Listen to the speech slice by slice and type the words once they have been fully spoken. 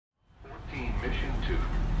to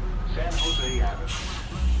San Jose Avenue.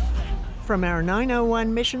 From our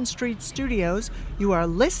 901 Mission Street studios, you are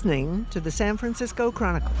listening to the San Francisco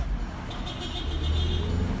Chronicle.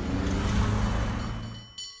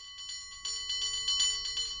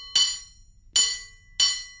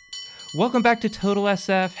 Welcome back to Total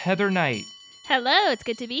SF, Heather Knight. Hello, it's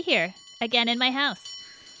good to be here, again in my house.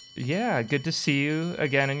 Yeah, good to see you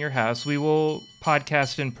again in your house. We will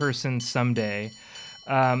podcast in person someday.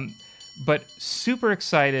 But super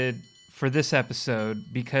excited for this episode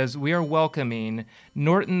because we are welcoming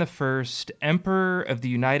Norton I, Emperor of the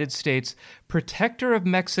United States, protector of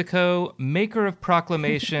Mexico, maker of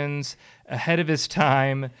proclamations, ahead of his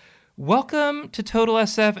time. Welcome to Total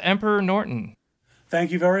SF, Emperor Norton.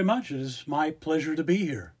 Thank you very much. It is my pleasure to be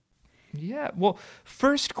here. Yeah, well,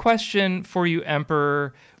 first question for you,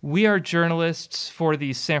 Emperor. We are journalists for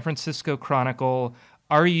the San Francisco Chronicle.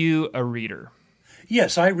 Are you a reader?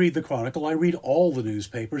 Yes, I read the Chronicle. I read all the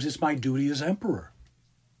newspapers. It's my duty as emperor.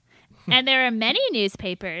 And there are many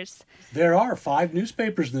newspapers. There are 5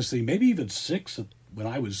 newspapers in the city, maybe even 6 when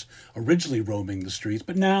I was originally roaming the streets.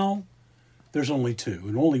 But now there's only 2,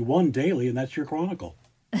 and only 1 daily, and that's your Chronicle.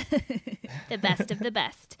 The best of the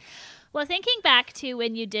best. Well, thinking back to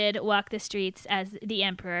when you did walk the streets as the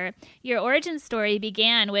emperor, your origin story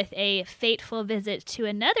began with a fateful visit to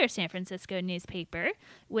another San Francisco newspaper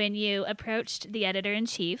when you approached the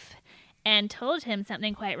editor-in-chief and told him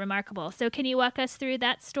something quite remarkable. So can you walk us through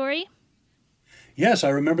that story? Yes, I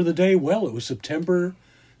remember the day well. It was September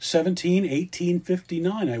 17,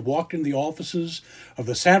 1859. I walked in the offices of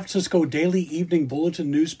the San Francisco Daily Evening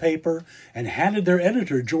Bulletin newspaper and handed their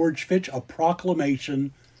editor, George Fitch, a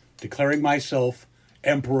proclamation declaring myself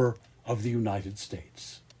Emperor of the United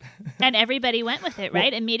States. And everybody went with it,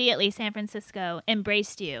 right? Well, immediately San Francisco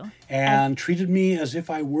embraced you. And treated me as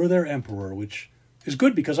if I were their emperor, which is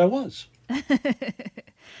good because I was.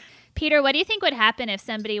 Peter, what do you think would happen if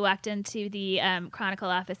somebody walked into the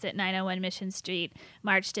Chronicle office at 901 Mission Street,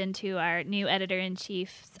 marched into our new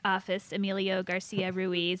editor-in-chief's office, Emilio Garcia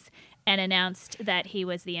Ruiz, and announced that he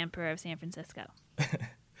was the Emperor of San Francisco?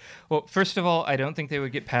 Well, first of all, I don't think they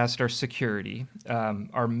would get past our security,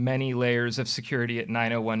 our many layers of security at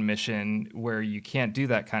 901 Mission where you can't do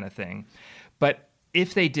that kind of thing. But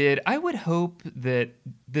if they did, I would hope that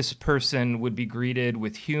this person would be greeted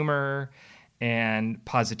with humor and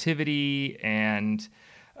positivity, and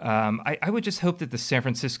I would just hope that the San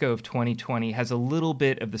Francisco of 2020 has a little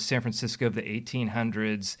bit of the San Francisco of the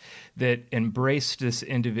 1800s that embraced this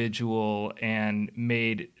individual and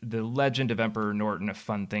made the legend of Emperor Norton a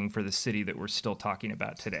fun thing for the city that we're still talking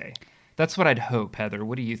about today. That's what I'd hope, Heather.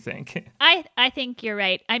 What do you think? I think you're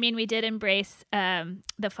right. I mean, we did embrace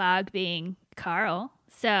the fog being Carl,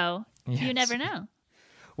 so yes. You never know.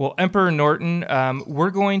 Well, Emperor Norton, we're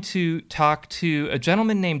going to talk to a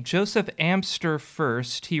gentleman named Joseph Amster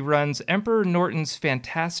first. He runs Emperor Norton's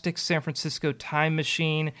fantastic San Francisco time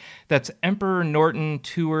machine. That's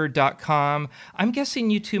EmperorNortonTour.com. I'm guessing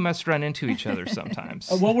you two must run into each other sometimes.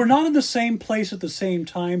 Well, we're not in the same place at the same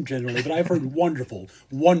time generally, but I've heard wonderful,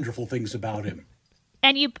 wonderful things about him.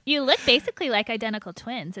 And you look basically like identical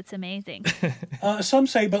twins. It's amazing. Some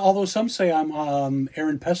say, but although some say I'm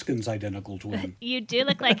Aaron Peskin's identical twin. You do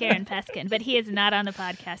look like Aaron Peskin, but he is not on the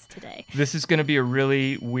podcast today. This is going to be a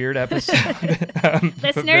really weird episode.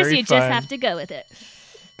 Listeners, you just have to go with it.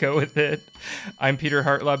 Go with it. I'm Peter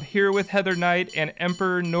Hartlaub here with Heather Knight and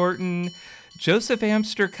Emperor Norton. Joseph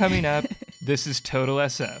Amster coming up. This is Total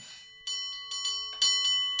SF.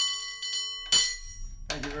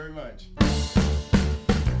 Thank you very much.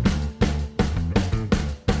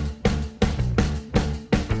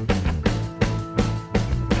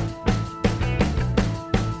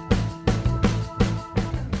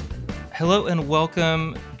 Hello and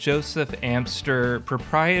welcome, Joseph Amster,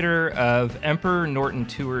 proprietor of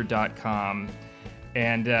EmperorNortonTour.com.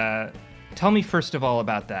 And tell me first of all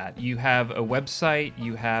about that. You have a website,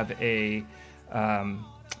 you have a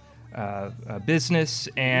business,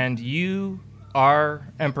 and you are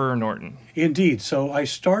Emperor Norton. Indeed. So I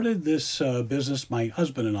started this business, my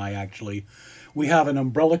husband and I actually. We have an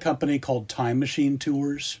umbrella company called Time Machine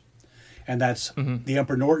Tours, and that's the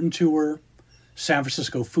Emperor Norton Tour, San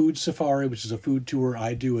Francisco Food Safari, which is a food tour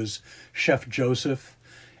I do as Chef Joseph.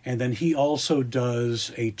 And then he also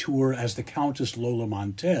does a tour as the Countess Lola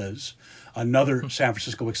Montez, another San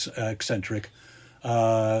Francisco eccentric,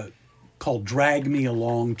 called Drag Me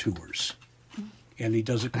Along Tours. And he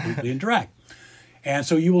does it completely in drag. And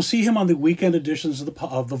so you will see him on the weekend editions of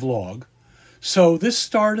the vlog. So this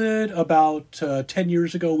started about 10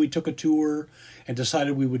 years ago. We took a tour and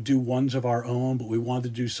decided we would do ones of our own, but we wanted to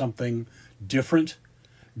do something different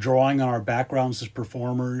drawing on our backgrounds as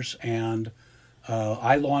performers, and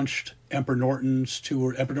I launched Emperor Norton's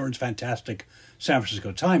tour, Emperor Norton's fantastic San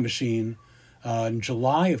Francisco Time Machine, in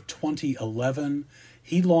July of 2011.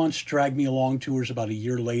 He launched Drag Me Along tours about a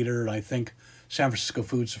year later, and I think San Francisco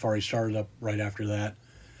Food Safari started up right after that.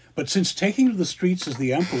 But since taking to the streets as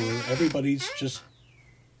the Emperor, everybody's just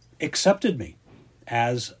accepted me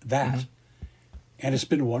as that. And it's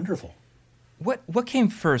been wonderful. What came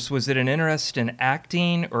first? Was it an interest in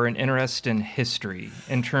acting or an interest in history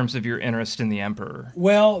in terms of your interest in the Emperor?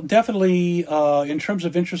 Well, definitely in terms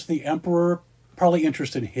of interest in the Emperor, probably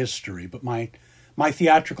interest in history. But my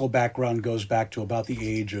theatrical background goes back to about the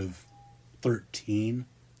age of 13.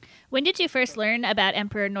 When did you first learn about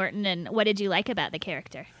Emperor Norton, and what did you like about the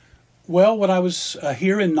character? Well, when I was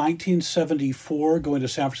here in 1974, going to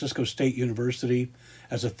San Francisco State University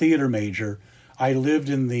as a theater major, I lived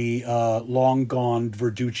in the long-gone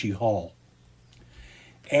Verducci Hall.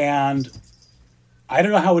 And I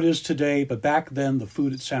don't know how it is today, but back then the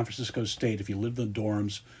food at San Francisco State, if you lived in the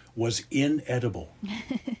dorms, was inedible.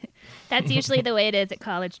 That's usually the way it is at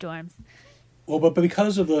college dorms. Well, but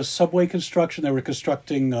because of the subway construction, they were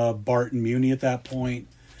constructing BART and Muni at that point.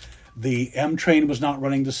 The M train was not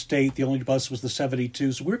running the state. The only bus was the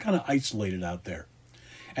 72. So we were kind of isolated out there.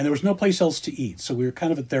 And there was no place else to eat. So we were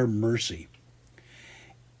kind of at their mercy.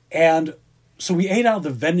 And so we ate out of the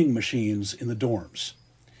vending machines in the dorms.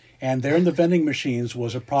 And there in the vending machines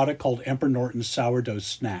was a product called Emperor Norton's Sourdough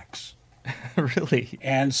Snacks. Really?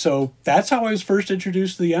 And so that's how I was first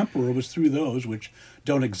introduced to the Emperor, was through those, which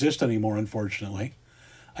don't exist anymore, unfortunately.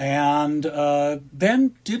 And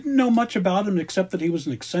then didn't know much about him except that he was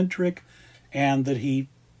an eccentric and that he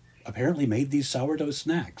apparently made these sourdough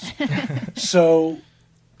snacks. So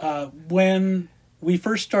when we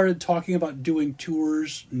first started talking about doing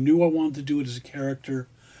tours, knew I wanted to do it as a character.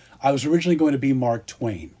 I was originally going to be Mark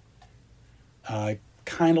Twain. I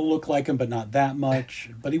kind of looked like him, but not that much.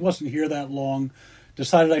 But he wasn't here that long.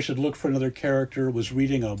 Decided I should look for another character. Was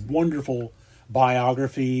reading a wonderful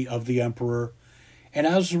biography of the Emperor. And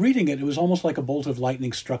as I was reading it, it was almost like a bolt of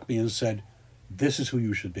lightning struck me and said, this is who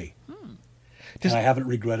you should be. And I haven't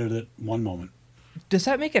regretted it one moment. Does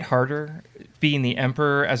that make it harder, being the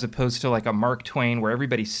Emperor, as opposed to like a Mark Twain where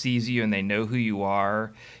everybody sees you and they know who you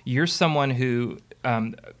are? You're someone who,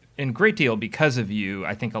 in a great deal because of you,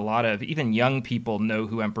 I think a lot of even young people know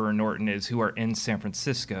who Emperor Norton is who are in San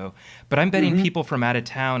Francisco. But I'm betting people from out of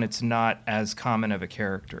town, it's not as common of a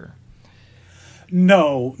character.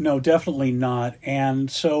 No, definitely not.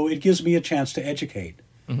 And so it gives me a chance to educate,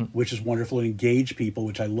 which is wonderful, and engage people,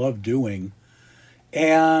 which I love doing.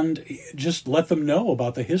 And just let them know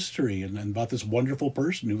about the history and about this wonderful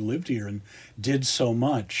person who lived here and did so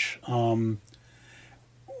much. One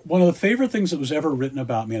of the favorite things that was ever written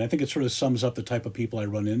about me, and I think it sort of sums up the type of people I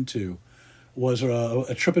run into, was a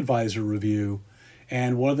TripAdvisor review.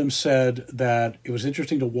 And one of them said that it was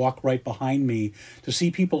interesting to walk right behind me to see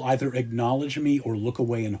people either acknowledge me or look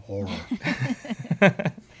away in horror.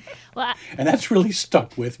 And that's really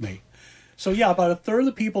stuck with me. So yeah, about a third of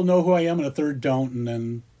the people know who I am and a third don't, and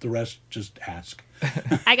then the rest just ask.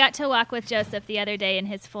 I got to walk with Joseph the other day in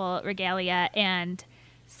his full regalia, and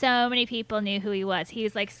so many people knew who he was. He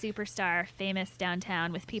was like superstar, famous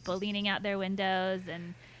downtown, with people leaning out their windows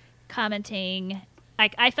and commenting.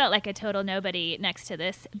 I felt like a total nobody next to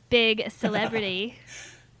this big celebrity.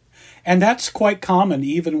 And that's quite common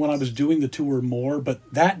even when I was doing the tour more,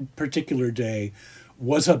 but that particular day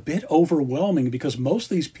was a bit overwhelming because most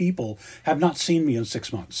of these people have not seen me in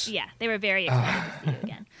 6 months. Yeah, they were very excited to see you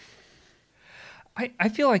again. I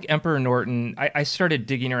feel like Emperor Norton, I started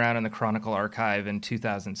digging around in the Chronicle archive in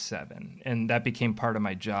 2007, and that became part of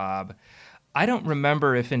my job. I don't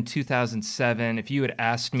remember if in 2007, if you had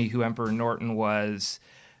asked me who Emperor Norton was,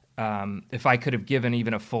 if I could have given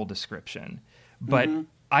even a full description. But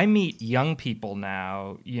I meet young people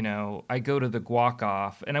now, you know, I go to the Guac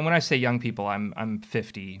Off, and when I say young people, I'm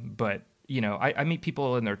 50, but you know, I meet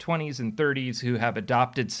people in their 20s and 30s who have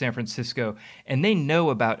adopted San Francisco, and they know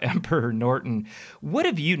about Emperor Norton. What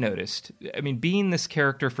have you noticed? I mean, being this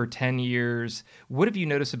character for 10 years, what have you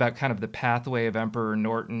noticed about kind of the pathway of Emperor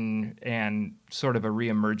Norton and sort of a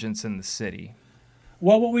reemergence in the city?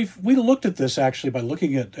 Well, we looked at this actually by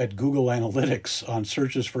looking at Google Analytics on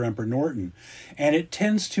searches for Emperor Norton, and it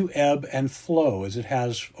tends to ebb and flow as it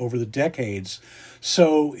has over the decades.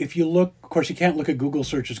 So if you look, of course, you can't look at Google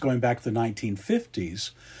searches going back to the 1950s,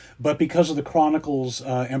 but because of the Chronicle's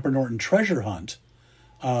Emperor Norton treasure hunt,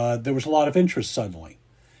 there was a lot of interest suddenly.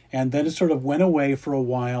 And then it sort of went away for a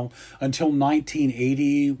while until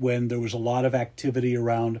 1980, when there was a lot of activity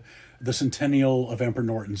around the centennial of Emperor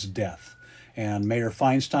Norton's death. And Mayor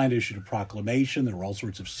Feinstein issued a proclamation. There were all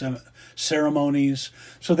sorts of ceremonies.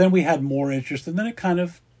 So then we had more interest, and then it kind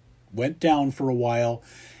of went down for a while.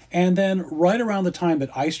 And then right around the time that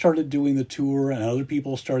I started doing the tour and other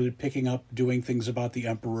people started picking up doing things about the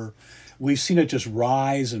Emperor, we've seen it just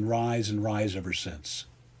rise and rise and rise ever since.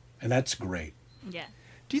 And that's great. Yeah.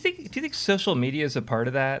 Do you think social media is a part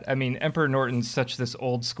of that? I mean, Emperor Norton's such this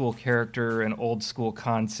old school character and old school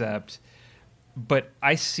concept, but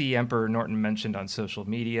I see Emperor Norton mentioned on social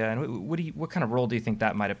media. And what kind of role do you think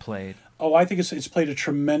that might have played? Oh, I think it's played a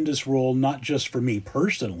tremendous role, not just for me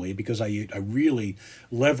personally, because I really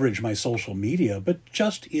leverage my social media, but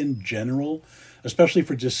just in general, especially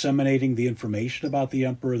for disseminating the information about the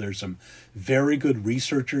Emperor. There's some very good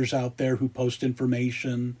researchers out there who post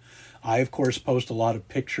information. I, of course, post a lot of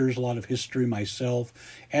pictures, a lot of history myself,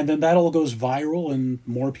 and then that all goes viral and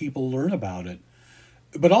more people learn about it.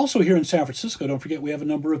 But also here in San Francisco, don't forget, we have a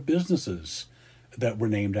number of businesses that were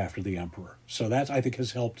named after the Emperor. So that, I think,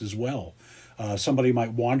 has helped as well. Somebody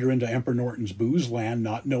might wander into Emperor Norton's booze land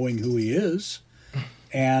not knowing who he is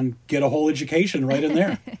and get a whole education right in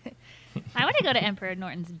there. I want to go to Emperor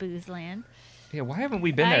Norton's booze land. Yeah, why haven't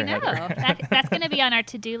we been there, I know. Heather? That's going to be on our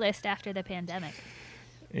to-do list after the pandemic.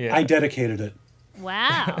 Yeah. I dedicated it.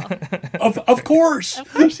 Wow. Of course.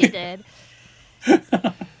 Of course you did.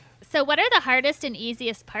 So what are the hardest and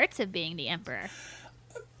easiest parts of being the Emperor?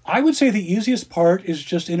 I would say the easiest part is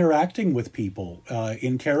just interacting with people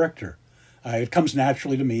in character. It comes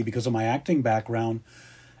naturally to me because of my acting background,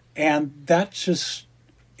 and that's just,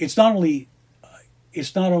 it's not only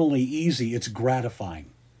easy, it's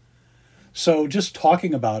gratifying. So just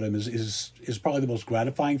talking about him is probably the most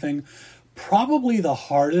gratifying thing. Probably the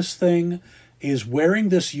hardest thing is wearing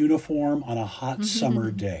this uniform on a hot summer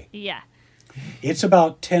day. Yeah. It's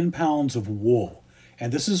about 10 pounds of wool.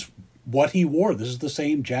 And this is what he wore. This is the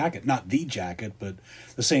same jacket. Not the jacket, but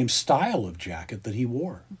the same style of jacket that he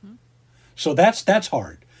wore. Mm-hmm. So that's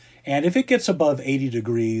hard. And if it gets above 80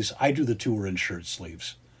 degrees, I do the tour in shirt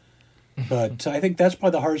sleeves. But I think that's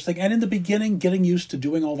probably the hardest thing. And in the beginning, getting used to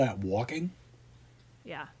doing all that walking.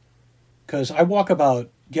 Yeah. Because I walk about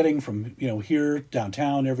getting from, here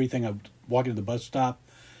downtown, everything. I'm walking to the bus stop.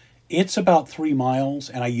 It's about 3 miles,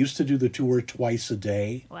 and I used to do the tour twice a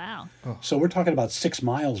day. Wow. Oh. So we're talking about 6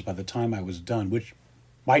 miles by the time I was done, which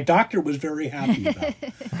my doctor was very happy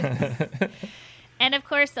about. And of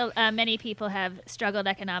course, many people have struggled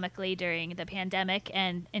economically during the pandemic,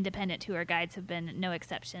 and independent tour guides have been no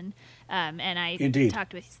exception. And I Indeed.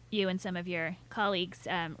 talked with you and some of your colleagues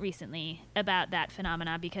recently about that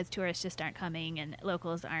phenomena because tourists just aren't coming and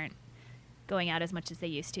locals aren't going out as much as they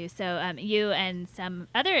used to. So you and some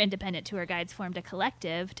other independent tour guides formed a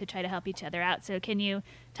collective to try to help each other out. So can you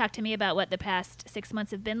talk to me about what the past 6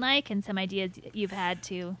 months have been like and some ideas you've had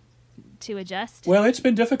to adjust? Well, it's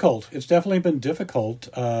been difficult. It's definitely been difficult,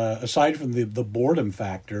 aside from the boredom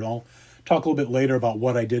factor. And I'll talk a little bit later about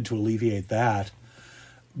what I did to alleviate that.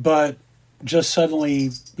 But just suddenly,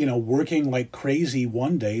 working like crazy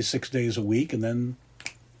one day, 6 days a week, and then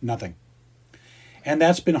nothing. And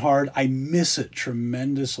that's been hard. I miss it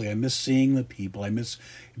tremendously. I miss seeing the people. I miss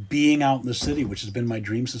being out in the city, which has been my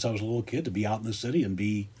dream since I was a little kid, to be out in the city and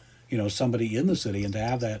be, somebody in the city. And to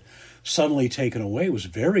have that suddenly taken away was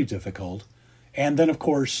very difficult. And then, of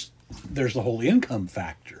course, there's the whole income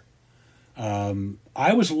factor.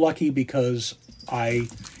 I was lucky because I,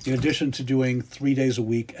 in addition to doing 3 days a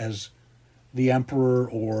week as the Emperor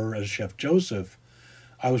or as Chef Joseph,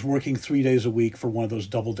 I was working 3 days a week for one of those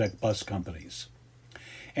double-deck bus companies.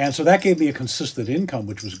 And so that gave me a consistent income,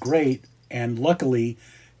 which was great, and luckily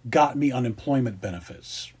got me unemployment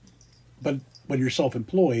benefits. But when you're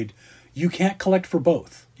self-employed, you can't collect for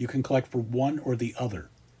both. You can collect for one or the other.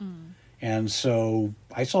 Mm. And so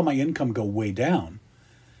I saw my income go way down.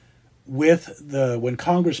 When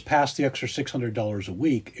Congress passed the extra $600 a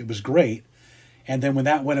week, it was great. And then when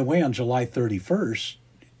that went away on July 31st,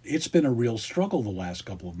 it's been a real struggle the last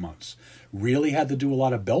couple of months. Really had to do a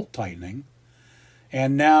lot of belt tightening.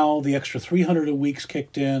 And now the extra $300 a week's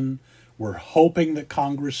kicked in. We're hoping that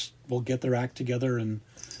Congress will get their act together and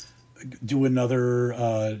do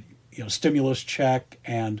another stimulus check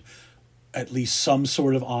and at least some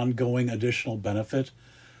sort of ongoing additional benefit.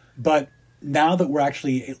 But now that we're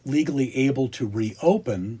actually legally able to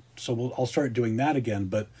reopen, so I'll start doing that again.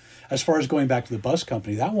 But as far as going back to the bus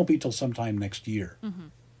company, that won't be till sometime next year.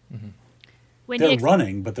 Mm-hmm. Mm-hmm. They're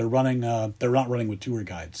running, but they're not running with tour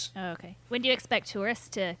guides. Oh, okay. When do you expect tourists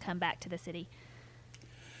to come back to the city?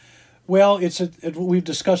 Well, what we've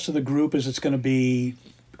discussed to the group is it's going to be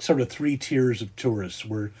sort of 3 tiers of tourists.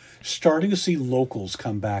 We're starting to see locals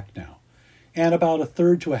come back now. And about a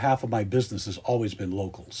third to a half of my business has always been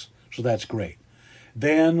locals. So that's great.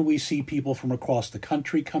 Then we see people from across the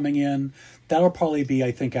country coming in. That'll probably be,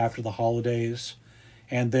 I think, after the holidays.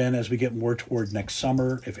 And then as we get more toward next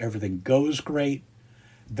summer, if everything goes great,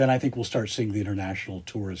 then I think we'll start seeing the international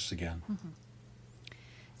tourists again. Mm-hmm.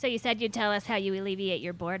 So you said you'd tell us how you alleviate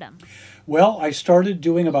your boredom. Well, I started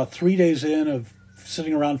doing about 3 days in of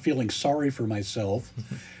sitting around feeling sorry for myself.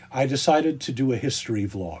 I decided to do a history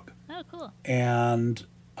vlog. Oh, cool. And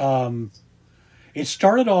it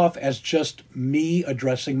started off as just me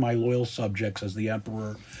addressing my loyal subjects as the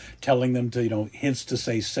emperor, telling them to, hints to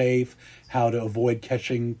stay safe, how to avoid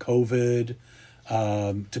catching COVID,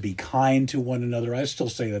 to be kind to one another. I still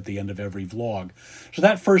say that at the end of every vlog. So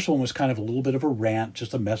that first one was kind of a little bit of a rant,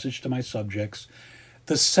 just a message to my subjects.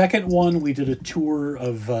 The second one, we did a tour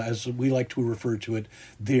of, as we like to refer to it,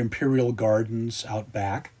 the Imperial Gardens out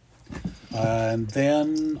back. And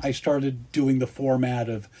then I started doing the format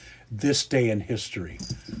of this day in history.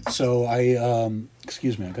 So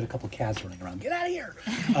excuse me, I've got a couple cats running around. Get out of here.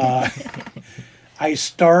 I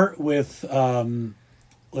start with,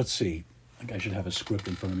 let's see. I think I should have a script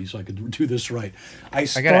in front of me so I could do this right. I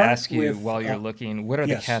got to ask you while you're looking, what are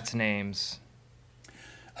the cats' names?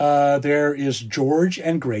 There is George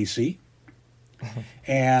and Gracie,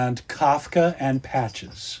 and Kafka and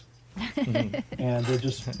Patches. And they're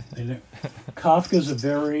just, Kafka's a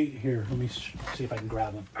very, here, let me see if I can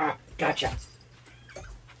grab him. Gotcha.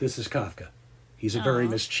 This is Kafka. He's a very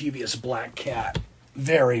mischievous black cat.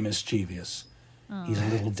 Very mischievous. He's a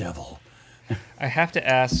little devil. I have to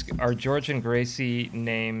ask, are George and Gracie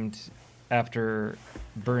named after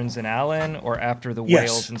Burns and Allen or after the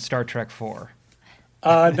whales in Star Trek 4?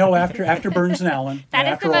 No, after Burns and Allen. That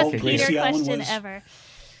is after the most all, Peter Gracie question Allen was, ever.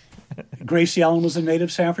 Gracie Allen was a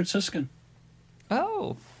native San Franciscan.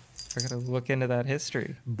 Oh, I got to look into that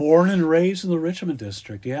history. Born and raised in the Richmond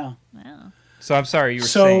district, yeah. Wow. So I'm sorry, you were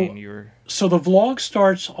saying you were... So the vlog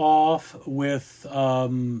starts off with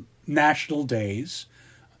national days,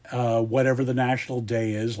 whatever the national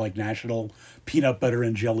day is, like National Peanut Butter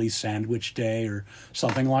and Jelly Sandwich Day or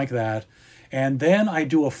something like that. And then I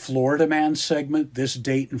do a Florida Man segment, This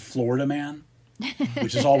Date in Florida Man,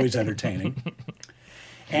 which is always entertaining.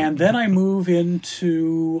 And then I move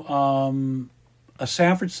into a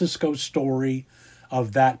San Francisco story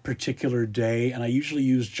of that particular day. And I usually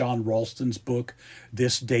use John Ralston's book,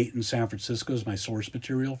 This Date in San Francisco, as my source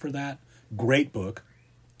material for that. Great book.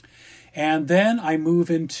 And then I move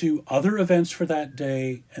into other events for that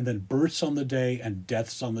day, and then births on the day and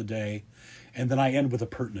deaths on the day. And then I end with a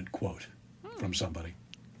pertinent quote from somebody.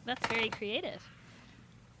 That's very creative.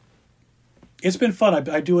 It's been fun.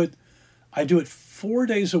 I do it 4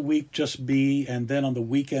 days a week, just me, and then on the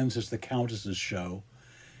weekends is the Countess's show.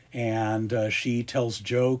 And she tells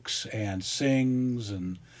jokes and sings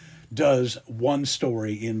and does one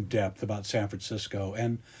story in depth about San Francisco.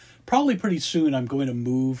 And probably pretty soon I'm going to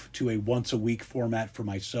move to a once a week format for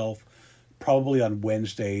myself. Probably on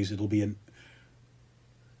Wednesdays. It'll be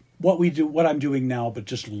what I'm doing now, but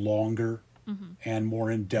just longer and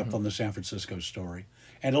more in depth on the San Francisco story.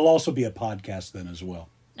 And it'll also be a podcast then as well.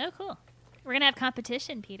 Oh, cool. We're going to have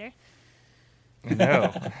competition, Peter.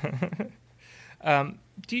 No. Are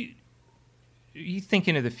you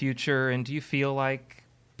thinking of the future, and do you feel like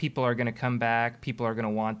people are going to come back, people are going to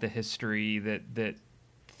want the history, that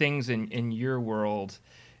things in your world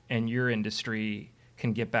and your industry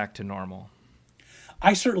can get back to normal?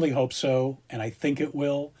 I certainly hope so, and I think it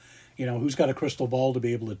will. Who's got a crystal ball to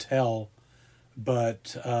be able to tell?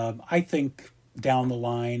 But I think down the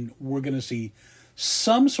line, we're going to see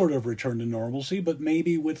some sort of return to normalcy, but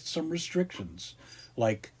maybe with some restrictions,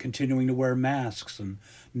 like continuing to wear masks and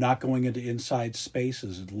not going into inside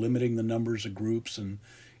spaces and limiting the numbers of groups and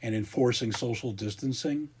enforcing social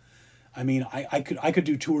distancing. I mean, I could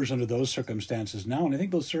do tours under those circumstances now, and I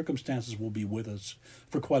think those circumstances will be with us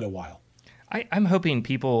for quite a while. I'm hoping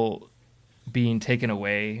people being taken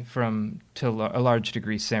away from, to a large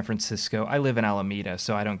degree, San Francisco. I live in Alameda,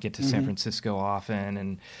 so I don't get to San Francisco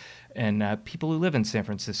often, and people who live in San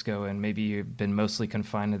Francisco and maybe have been mostly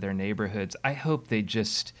confined to their neighborhoods, I hope they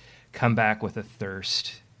just come back with a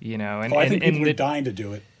thirst, And I think people are dying to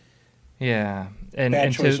do it. Yeah, bad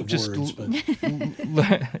and choice to of just words, but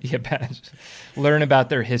learn about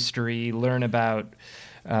their history, learn about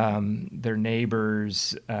their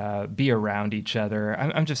neighbors, be around each other.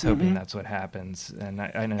 I'm just hoping that's what happens. And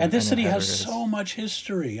I know. And this city has is. so much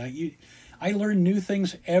history. I learn new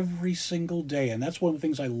things every single day, and that's one of the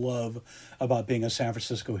things I love about being a San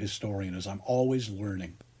Francisco historian is I'm always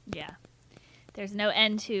learning. Yeah. There's no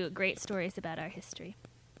end to great stories about our history.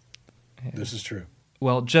 Yeah. This is true.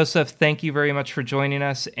 Well, Joseph, thank you very much for joining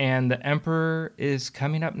us, and the Emperor is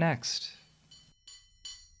coming up next.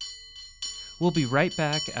 We'll be right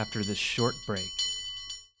back after this short break.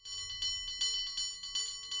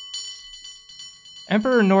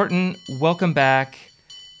 Emperor Norton, welcome back,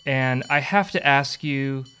 and I have to ask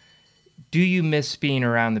you, do you miss being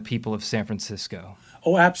around the people of San Francisco?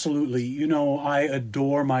 Oh, absolutely. You know, I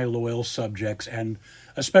adore my loyal subjects and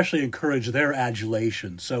especially encourage their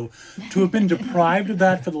adulation. So to have been deprived of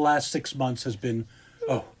that for the last 6 months has been,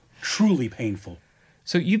 truly painful.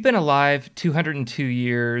 So you've been alive 202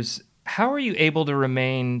 years. How are you able to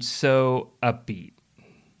remain so upbeat?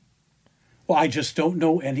 Well, I just don't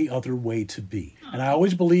know any other way to be. And I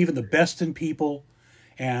always believe in the best in people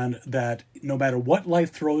and that no matter what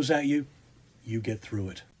life throws at you, you get through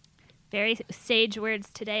it. Very sage words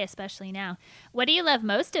today, especially now. What do you love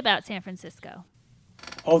most about San Francisco?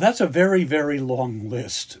 Oh, that's a very, very long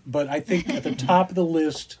list. But I think at the top of the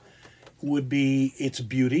list would be its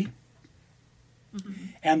beauty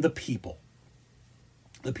and the people.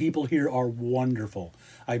 The people here are wonderful.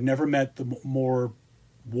 I've never met the more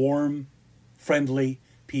warm, friendly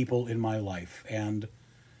people in my life. And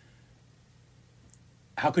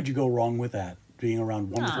how could you go wrong with that? Being around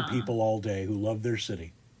wonderful people all day who love their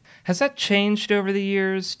city. Has that changed over the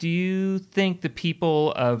years? Do you think the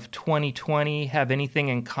people of 2020 have anything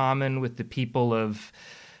in common with the people of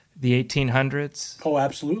the 1800s? Oh,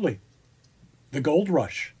 absolutely. The gold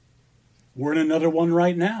rush. We're in another one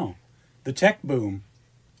right now. The tech boom.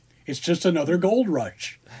 It's just another gold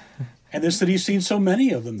rush. And this city's seen so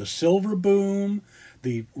many of them. The silver boom,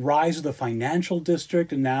 the rise of the financial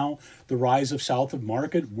district, and now the rise of South of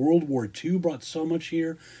Market. World War II brought so much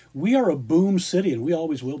here. We are a boom city, and we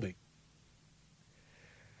always will be.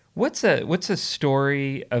 What's a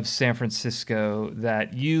story of San Francisco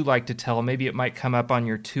that you like to tell? Maybe it might come up on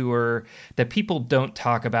your tour that people don't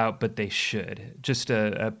talk about, but they should. Just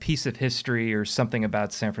a piece of history or something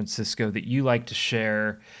about San Francisco that you like to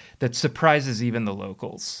share that surprises even the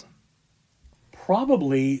locals.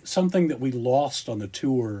 Probably something that we lost on the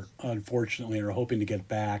tour, unfortunately, and are hoping to get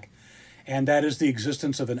back, and that is the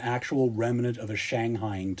existence of an actual remnant of a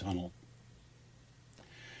Shanghaiing tunnel.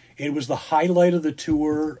 It was the highlight of the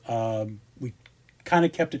tour. We kind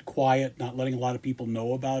of kept it quiet, not letting a lot of people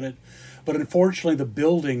know about it. But unfortunately, the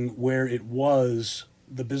building where it was,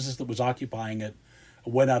 the business that was occupying it,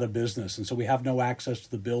 went out of business. And so we have no access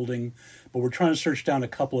to the building. But we're trying to search down a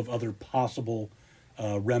couple of other possible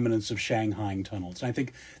remnants of Shanghaiing tunnels. And I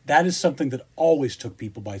think that is something that always took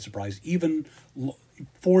people by surprise, even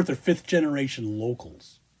fourth or fifth generation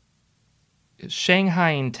locals.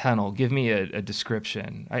 Shanghaiing Tunnel, give me a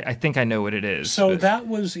description. I think I know what it is. So that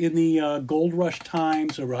was in the gold rush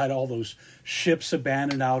times. We had all those ships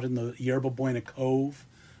abandoned out in the Yerba Buena Cove,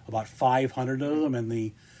 about 500 of them, and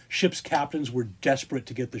the ship's captains were desperate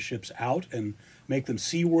to get the ships out and make them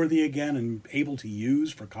seaworthy again and able to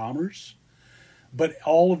use for commerce. But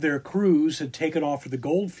all of their crews had taken off for the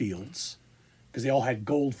gold fields because they all had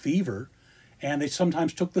gold fever, and they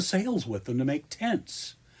sometimes took the sails with them to make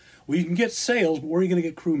tents. Well, you can get sails, but where are you going to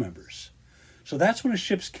get crew members? So that's when a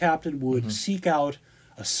ship's captain would seek out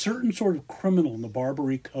a certain sort of criminal on the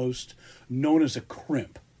Barbary Coast known as a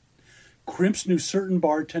crimp. Crimps knew certain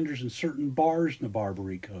bartenders in certain bars in the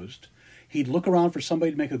Barbary Coast. He'd look around for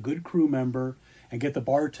somebody to make a good crew member and get the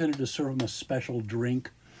bartender to serve him a special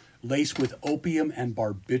drink laced with opium and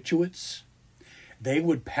barbiturates. They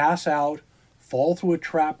would pass out, fall through a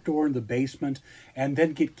trapdoor in the basement, and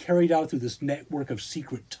then get carried out through this network of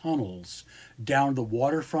secret tunnels down the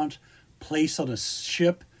waterfront, placed on a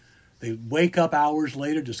ship. They wake up hours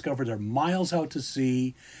later, discover they're miles out to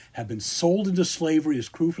sea, have been sold into slavery as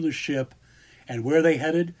crew for the ship, and where they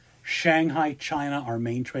headed? Shanghai, China, our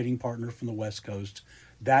main trading partner from the West Coast.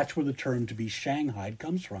 That's where the term to be shanghaied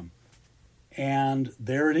comes from. And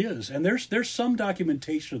there it is. And there's some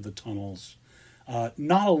documentation of the tunnels.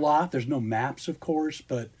 Not a lot. There's no maps, of course,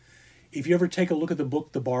 but if you ever take a look at the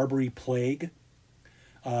book, The Barbary Plague,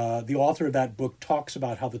 the author of that book talks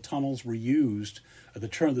about how the tunnels were used at the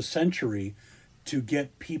turn of the century to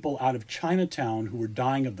get people out of Chinatown who were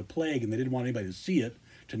dying of the plague, and they didn't want anybody to see it,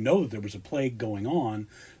 to know that there was a plague going on.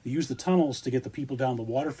 They used the tunnels to get the people down the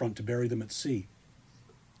waterfront to bury them at sea.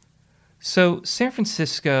 So San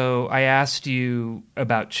Francisco, I asked you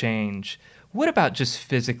about change. What about just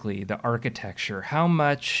physically, the architecture? How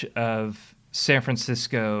much of San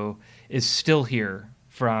Francisco is still here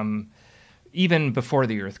from even before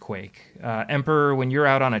the earthquake? Emperor, when you're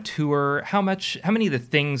out on a tour, how many of the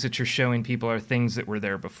things that you're showing people are things that were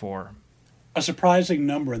there before? A surprising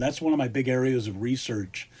number, and that's one of my big areas of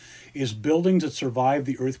research, is buildings that survived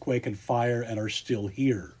the earthquake and fire and are still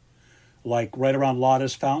here. Like right around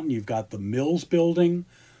Lotta's Fountain, you've got the Mills building,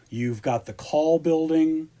 you've got the Call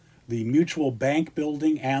building, the Mutual Bank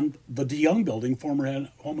building, and the DeYoung building, former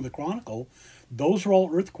home of the Chronicle. Those are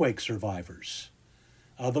all earthquake survivors.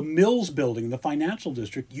 The Mills building, the financial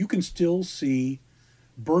district, you can still see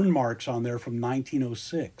burn marks on there from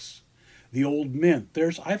 1906. The Old Mint,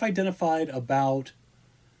 I've identified about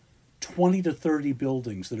 20 to 30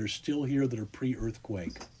 buildings that are still here that are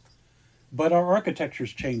pre-earthquake. But our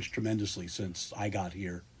architecture's changed tremendously since I got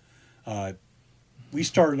here. We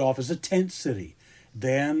started off as a tent city.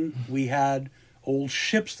 Then we had old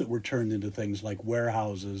ships that were turned into things like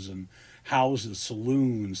warehouses and houses,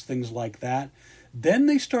 saloons, things like that. Then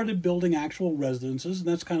they started building actual residences, and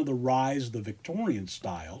that's kind of the rise of the Victorian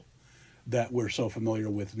style that we're so familiar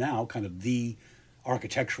with now, kind of the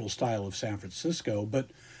architectural style of San Francisco. But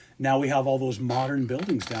now we have all those modern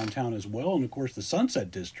buildings downtown as well. And of course, the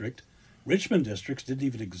Sunset District, Richmond districts didn't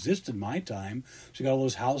even exist in my time. So you got all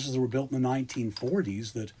those houses that were built in the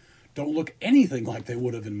 1940s that don't look anything like they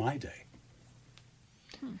would have in my day.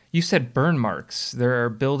 You said burn marks. There are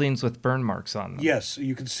buildings with burn marks on them. Yes,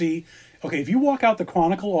 you can see. Okay, if you walk out the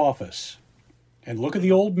Chronicle office and look at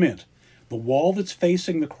the Old Mint, the wall that's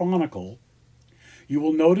facing the Chronicle, you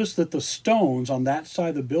will notice that the stones on that side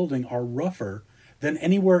of the building are rougher than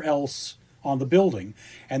anywhere else on the building.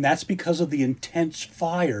 And that's because of the intense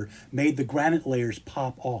fire made the granite layers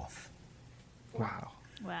pop off. Wow.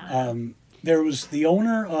 There was the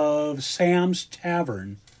owner of Sam's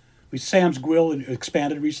Tavern. Sam's Grill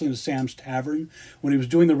expanded recently to Sam's Tavern. When he was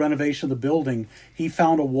doing the renovation of the building, he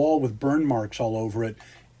found a wall with burn marks all over it,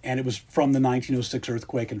 and it was from the 1906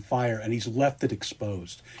 earthquake and fire, and he's left it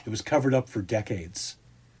exposed. It was covered up for decades.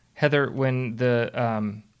 Heather, when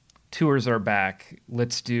the tours are back,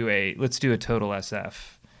 let's do a total SF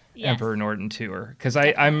Emperor Norton tour, because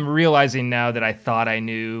I'm realizing now that I thought I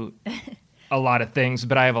knew a lot of things,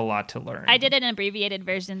 but I have a lot to learn. I did an abbreviated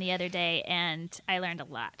version the other day, and I learned a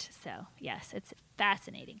lot. So, yes, it's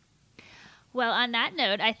fascinating. Well, on that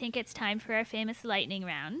note, I think it's time for our famous lightning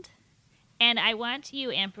round. And I want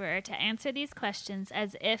you, Emperor, to answer these questions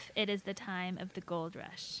as if it is the time of the gold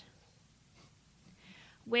rush.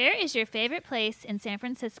 Where is your favorite place in San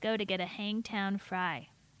Francisco to get a Hangtown fry?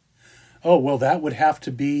 Oh, well, that would have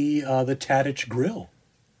to be the Tadich Grill.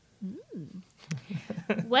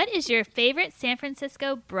 What is your favorite San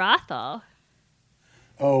Francisco brothel?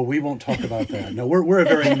 Oh, we won't talk about that. No, we're a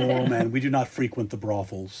very moral man. We do not frequent the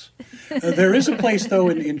brothels. There is a place, though,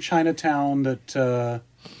 in Chinatown that...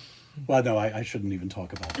 well, no, I shouldn't even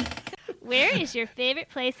talk about that. Where is your favorite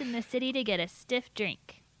place in the city to get a stiff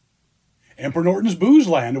drink? Emperor Norton's Booze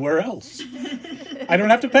Land. Where else? I don't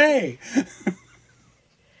have to pay.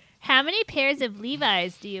 How many pairs of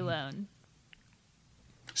Levi's do you own?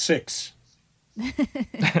 6.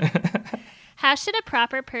 How should a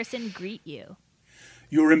proper person greet you?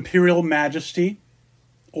 Your Imperial Majesty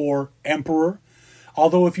or Emperor.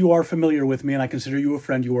 Although if you are familiar with me and I consider you a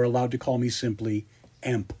friend, you are allowed to call me simply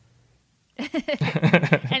Emp.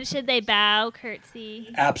 And should they bow,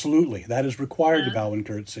 curtsy? Absolutely. That is required to bow and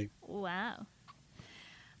curtsy. Wow.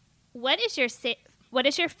 What is your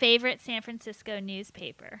favorite San Francisco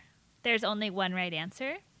newspaper? There's only one right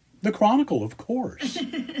answer. The Chronicle, of course.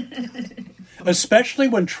 Especially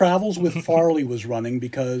when Travels with Farley was running,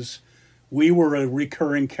 because we were a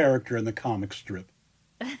recurring character in the comic strip.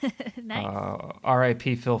 Nice.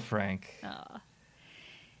 R.I.P. Phil Frank. Oh.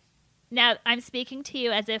 Now, I'm speaking to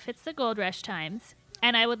you as if it's the gold rush times,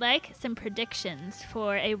 and I would like some predictions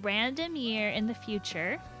for a random year in the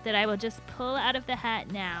future that I will just pull out of the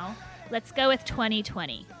hat now. Let's go with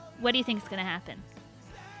 2020. What do you think is going to happen?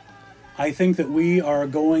 I think that we are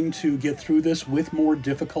going to get through this with more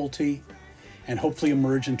difficulty and hopefully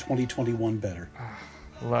emerge in 2021 better.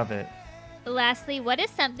 Love it. Lastly, what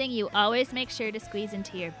is something you always make sure to squeeze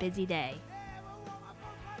into your busy day?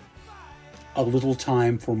 A little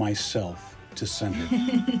time for myself to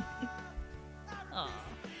center. Oh.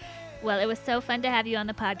 Well, it was so fun to have you on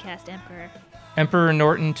the podcast, Emperor.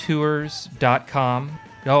 EmperorNortonTours.com.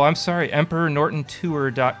 Oh, I'm sorry,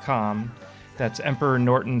 EmperorNortonTour.com. That's Emperor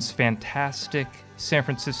Norton's fantastic San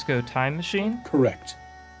Francisco time machine. Correct.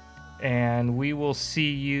 And we will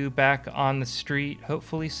see you back on the street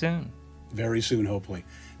hopefully soon. Very soon, hopefully.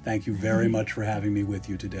 Thank you very much for having me with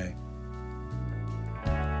you today.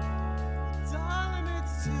 Darling,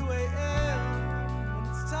 it's 2 a.m.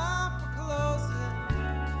 It's time for closing.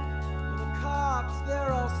 The cops,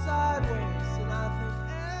 they're all sideways, and I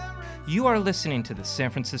think You are listening to the San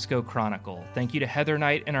Francisco Chronicle. Thank you to Heather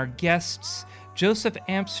Knight and our guests, Joseph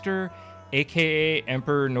Amster AKA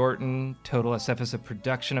Emperor Norton. Total SF is a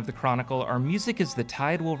production of the Chronicle. Our music is The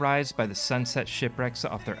Tide Will Rise by the Sunset Shipwrecks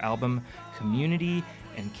off their album Community,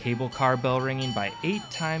 and Cable Car Bell Ringing by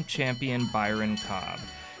 8-time champion Byron Cobb.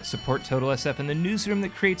 Support Total SF and the newsroom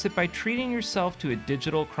that creates it by treating yourself to a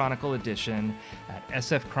digital Chronicle edition at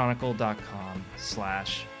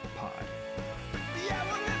sfchronicle.com/pod.